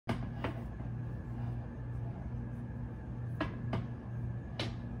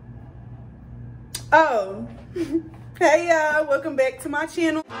Oh, hey y'all, welcome back to my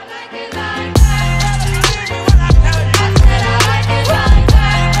channel.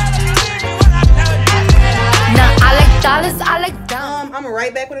 I'm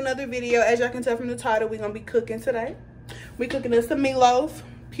right back with another video. As y'all can tell from the title, we're gonna be cooking today. We're cooking us some meatloaf,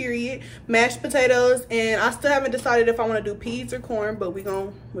 period, mashed potatoes, and I still haven't decided if I want to do peas or corn, but we're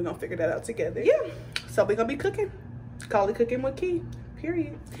gonna figure that out together. Yeah, so we're gonna be cooking. Call it cooking with Key,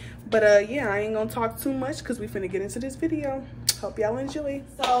 period. But yeah, I ain't gonna talk too much because we finna get into this video. Hope y'all enjoy.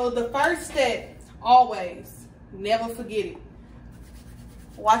 So the first step, always, never forget it.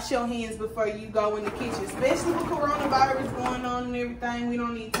 Wash your hands before you go in the kitchen, especially with coronavirus going on and everything. We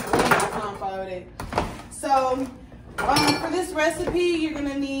don't need time for all that. So for this recipe, you're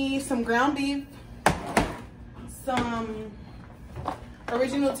gonna need some ground beef, some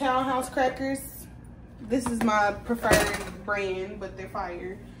original Townhouse crackers. This is my preferred brand, but they're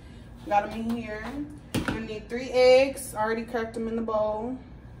fire. Got them in here. You're gonna need 3 eggs. Already cracked them in the bowl.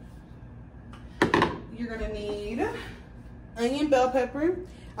 You're gonna need onion, bell pepper.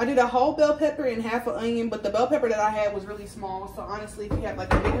 I did a whole bell pepper and half an onion, but the bell pepper that I had was really small. So honestly, if you have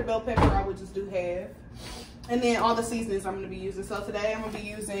like a bigger bell pepper, I would just do half. And then all the seasonings I'm gonna be using. So today I'm gonna be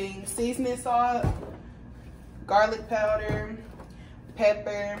using seasoning salt, garlic powder,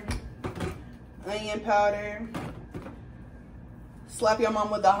 pepper, onion powder. Slap your mom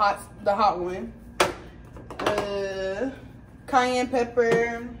with the hot one. Cayenne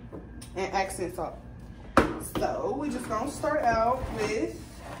pepper and accent salt. So we just gonna start out with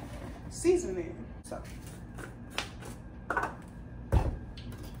seasoning. So we're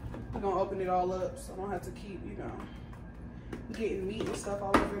gonna open it all up so I don't have to keep, you know, getting meat and stuff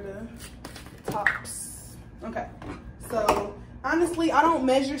all over the tops. Okay, so honestly, I don't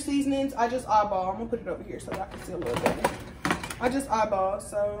measure seasonings. I just eyeball. I'm gonna put it over here so y'all can see a little better. I just eyeball,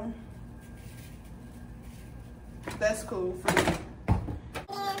 so that's cool for me.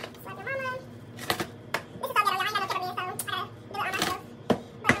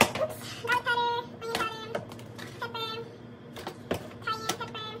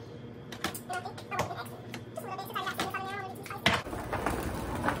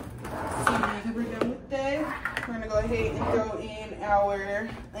 We're gonna go ahead and throw in our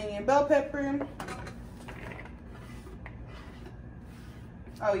onion bell pepper.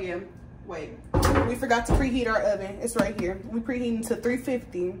 Oh yeah, wait. We forgot to preheat our oven. It's right here. We preheating to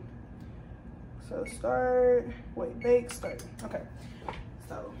 350. So bake, start. Okay.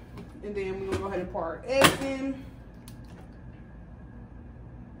 So, and then we're gonna go ahead and pour our eggs in.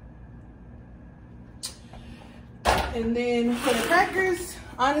 And then for the crackers,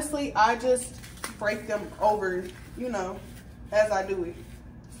 honestly, I just break them over, you know, as I do it.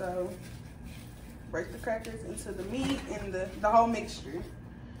 So break the crackers into the meat and the whole mixture,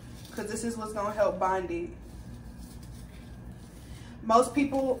 because this is what's gonna help bind it. Most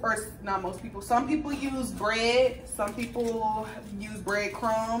people, or not most people, some people use bread, some people use bread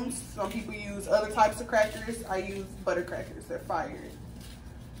crumbs, some people use other types of crackers. I use butter crackers, they're fire.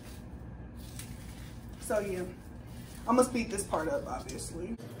 So yeah, I'm gonna speed this part up,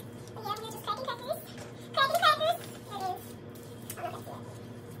 obviously. Yeah, I'm just cracking crackers. Cracking crackers. There it is. I don't know if I see it.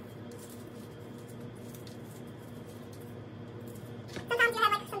 Sometimes you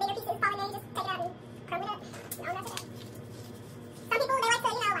have like some bigger pieces falling in, you just take it out and crumble it up. You know, that's it. Some people, they like to,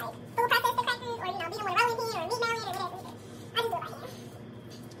 you know, like full process the crackers, or, you know, beat them with a rolling pin or a meat mallet or whatever. I just do it right here.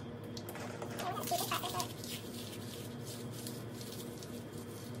 Okay, we're gonna speed this process up.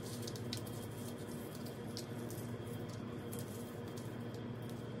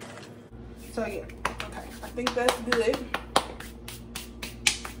 So yeah, okay, I think that's good.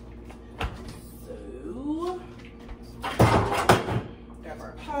 So, grab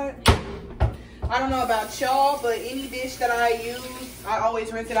our pot. I don't know about y'all, but any dish that I use, I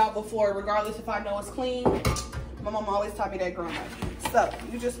always rinse it out before, regardless if I know it's clean. My mom always taught me that growing up. So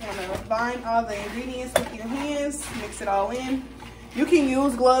you just wanna bind all the ingredients with your hands, mix it all in. You can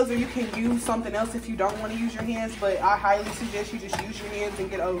use gloves or you can use something else if you don't want to use your hands, but I highly suggest you just use your hands and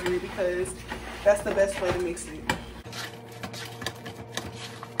get over it, because that's the best way to mix it.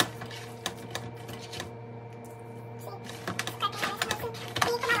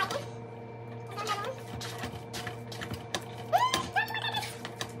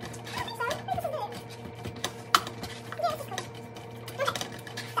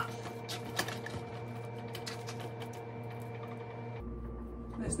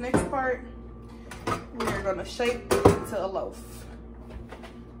 This next part, we're gonna shape it to a loaf.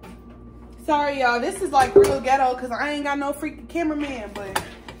 Sorry y'all, this is like real ghetto because I ain't got no freaking cameraman, but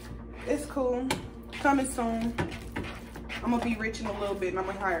it's cool. Coming soon. I'm gonna be rich in a little bit and I'm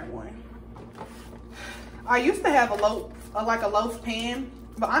gonna hire one. I used to have a loaf, like a loaf pan,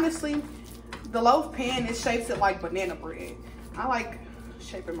 but honestly, the loaf pan, it shapes it like banana bread. I like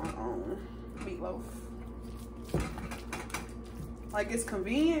shaping my own meatloaf. Like, it's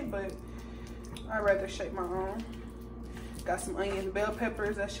convenient, but I'd rather shape my own. Got some onions, bell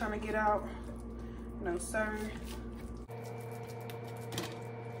peppers that's trying to get out. No sir.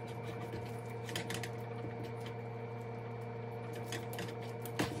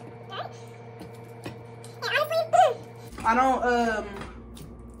 I don't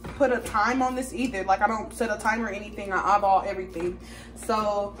put a time on this either. Like, I don't set a timer or anything. I eyeball everything.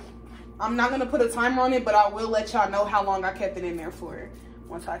 So I'm not gonna put a timer on it, but I will let y'all know how long I kept it in there for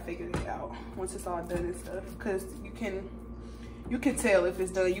once I figured it out, once it's all done and stuff. Cause you can tell if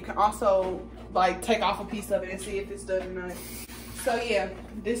it's done. You can also like take off a piece of it and see if it's done or not. So yeah,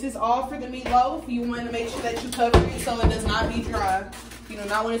 this is all for the meatloaf. You want to make sure that you cover it so it does not be dry. You do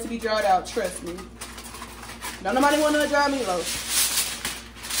not want it to be dried out, trust me. Don't nobody want no dry meatloaf.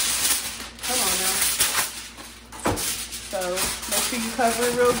 Come on now. So make sure you cover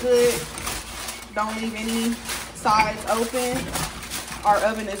it real good. Don't leave any sides open. Our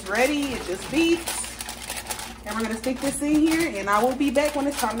oven is ready. It just beeps. And we're gonna stick this in here, and I will be back when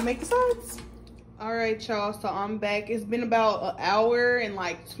it's time to make the sides. All right, y'all, so I'm back. It's been about an hour and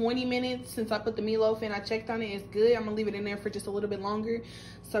like 20 minutes since I put the meatloaf in. I checked on it, it's good. I'm gonna leave it in there for just a little bit longer.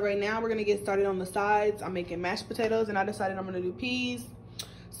 So right now we're gonna get started on the sides. I'm making mashed potatoes, and I decided I'm gonna do peas.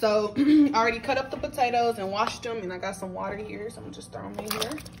 So I already cut up the potatoes and washed them, and I got some water here, so I'm gonna just throw them in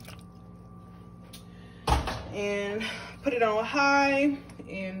here. And put it on high,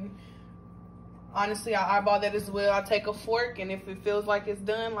 and honestly, I eyeball that as well. I take a fork, and if it feels like it's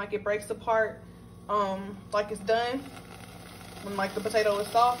done, like it breaks apart, like it's done, when like the potato is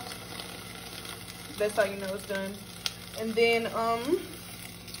soft, that's how you know it's done. And then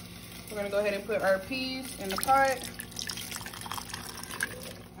we're gonna go ahead and put our peas in the pot.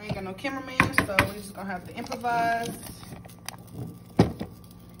 I ain't got no cameraman, so we're just gonna have to improvise.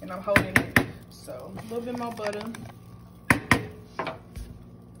 And I'm holding it, so a little bit more butter.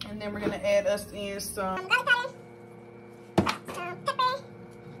 And then we're gonna add us in some garlic powder, some pepper,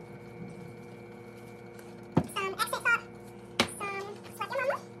 some accent salt, some sweet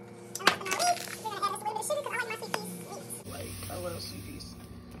mama, and like the we're gonna add us a little bit of sugar because I like my sweet peas sweet. Like, I love sweet peas.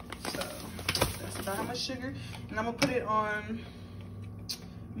 So that's about how much sugar. And I'm gonna put it on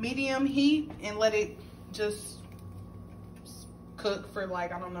medium heat and let it just cook for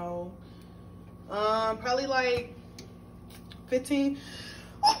like, I don't know, probably like 15.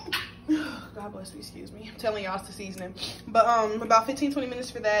 God bless me, excuse me. I'm telling y'all it's the seasoning. But about 15-20 minutes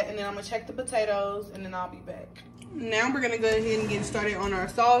for that, and then I'm gonna check the potatoes, and then I'll be back. Now we're gonna go ahead and get started on our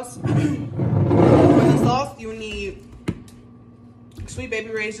sauce. For the sauce, you need Sweet Baby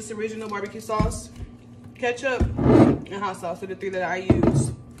Ray's just original barbecue sauce, ketchup, and hot sauce are the three that I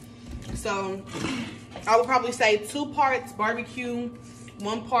use. So I would probably say 2 parts barbecue,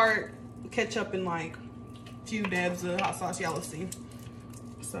 1 part ketchup, and like a few dabs of hot sauce. Y'all will see.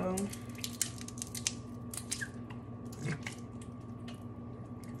 So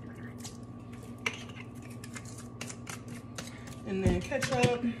and then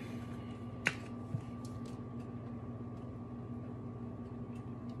ketchup,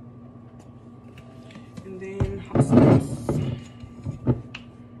 and then hot sauce.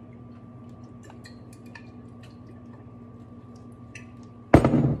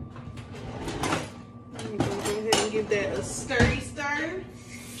 I'm gonna go ahead and give that a stir.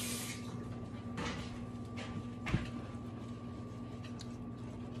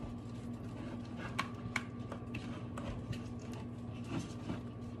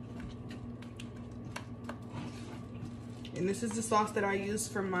 And this is the sauce that I use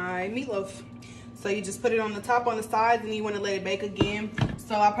for my meatloaf. So you just put it on the top, on the sides, and you want to let it bake again.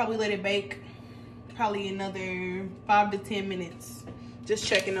 So I'll probably let it bake probably another 5 to 10 minutes. Just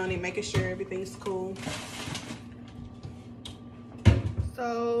checking on it, making sure everything's cool.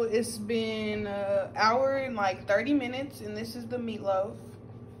 So it's been an hour and like 30 minutes, and this is the meatloaf.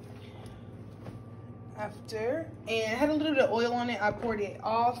 After, and had a little bit of oil on it, I poured it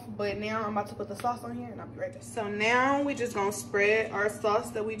off, but now I'm about to put the sauce on here, and I'll be right back. So now we're just gonna spread our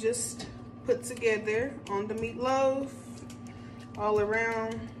sauce that we just put together on the meatloaf all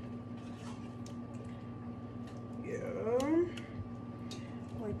around. Yeah,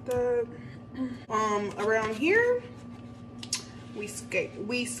 like that. Around here we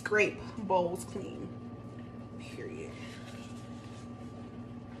scrape bowls clean, period.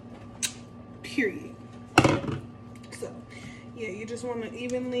 So yeah, you just want to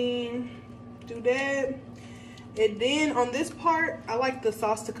evenly do that. And then on this part, I like the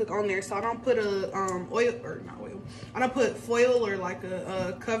sauce to cook on there, so I don't put a oil, or not oil, I don't put foil or like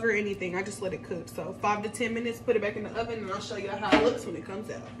a cover or anything. I just let it cook. So 5 to 10 minutes, put it back in the oven, and I'll show you how it looks when it comes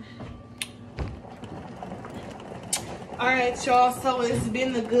out. All right, y'all, so it's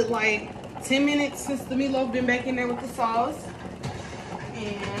been a good like 10 minutes since the meatloaf been back in there with the sauce.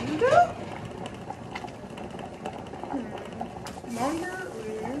 And longer?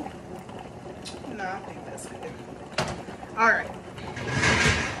 No, I think that's good. All right,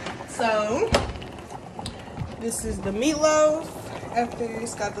 so this is the meatloaf after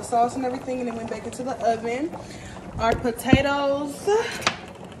it's got the sauce and everything, and it went back into the oven. Our potatoes,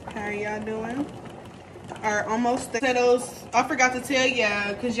 how are y'all doing? Are almost potatoes. I forgot to tell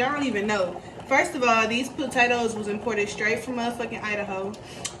y'all because y'all don't even know. First of all, these potatoes was imported straight from motherfucking Idaho.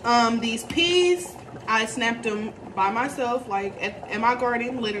 These peas, I snapped them by myself, like at my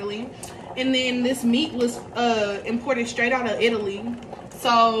garden, literally. And then this meat was imported straight out of Italy.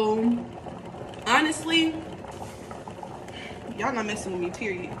 So honestly, y'all not messing with me,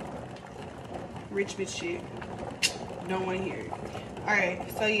 period. Rich bitch shit. Don't want to hear it.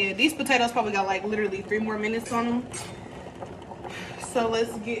 Alright, so yeah, these potatoes probably got like literally 3 more minutes on them. So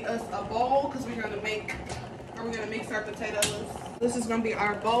let's get us a bowl because we're gonna mix our potatoes. This is gonna be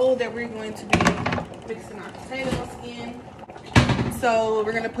our bowl that we're going to be mixing our potatoes in. So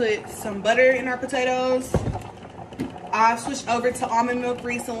we're gonna put some butter in our potatoes. I switched over to almond milk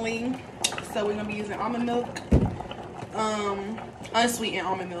recently, so we're gonna be using almond milk, unsweetened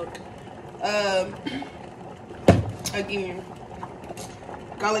almond milk. Again,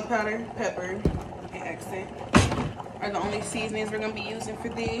 garlic powder, pepper, and accent are the only seasonings we're gonna be using for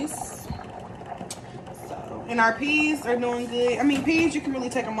this. So, and our peas are doing good. I mean, peas, you can really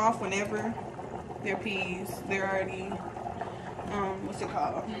take them off whenever. They're peas. They're already, what's it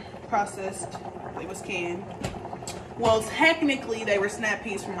called? Processed. It was canned. Well, technically, they were snap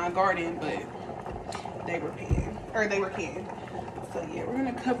peas from my garden, but they were canned. So yeah, we're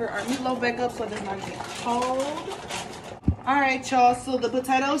gonna cover our meatloaf back up so it does not get cold. Alright, y'all, so the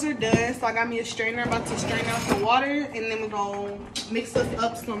potatoes are done. So I got me a strainer. I'm about to strain out the water, and then we're gonna mix us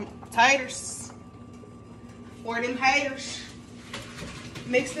up some taters for them haters.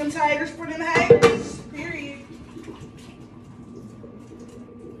 Mix them taters for them haters, period.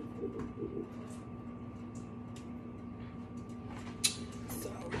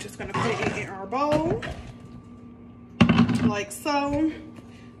 So we're just gonna put it in our bowl, like so.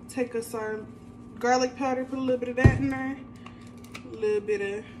 Take us our garlic powder, put a little bit of that in there. A little bit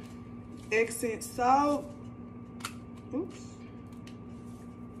of accent salt. Oops.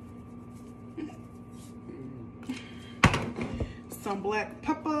 Some black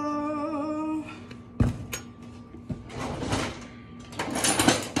pepper.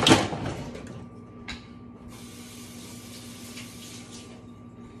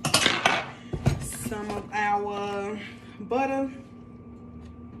 Some of our butter.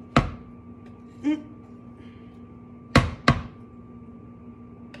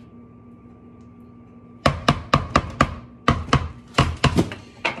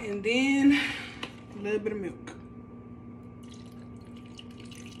 And then a little bit of milk.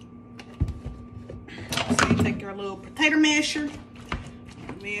 So you take your little potato masher,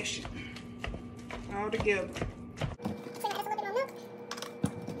 mash it all together. So add a little bit more milk,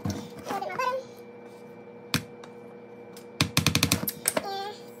 a little bit more butter, and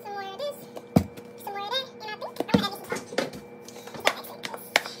some more of this, some more of that, and I think I'm gonna add some salt. If that makes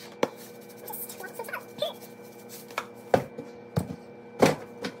sense. Just want some salt. Good.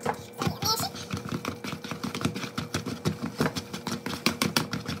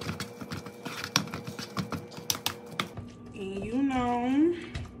 And you know,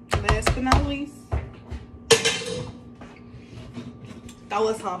 last but not least, throw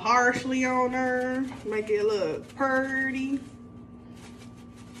us some parsley on there, make it look pretty.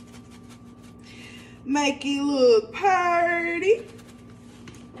 Make it look pretty.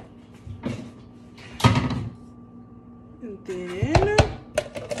 And then,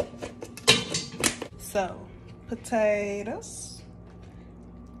 so, potatoes,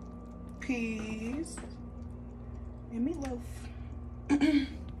 peas, and meatloaf.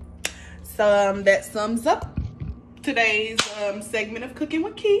 So that sums up today's segment of Cooking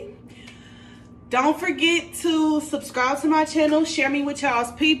with Key. Don't forget to subscribe to my channel, share me with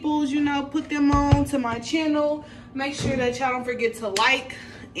y'all's peoples, you know, put them on to my channel. Make sure that y'all don't forget to like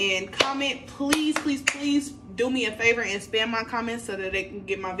and comment. Please, please, please do me a favor and spam my comments so that they can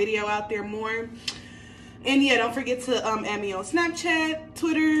get my video out there more. And yeah, don't forget to add me on Snapchat,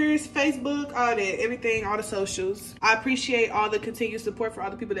 Twitters, Facebook, all that, everything, all the socials. I appreciate all the continued support for all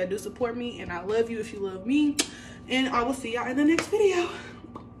the people that do support me, and I love you if you love me. And I will see y'all in the next video.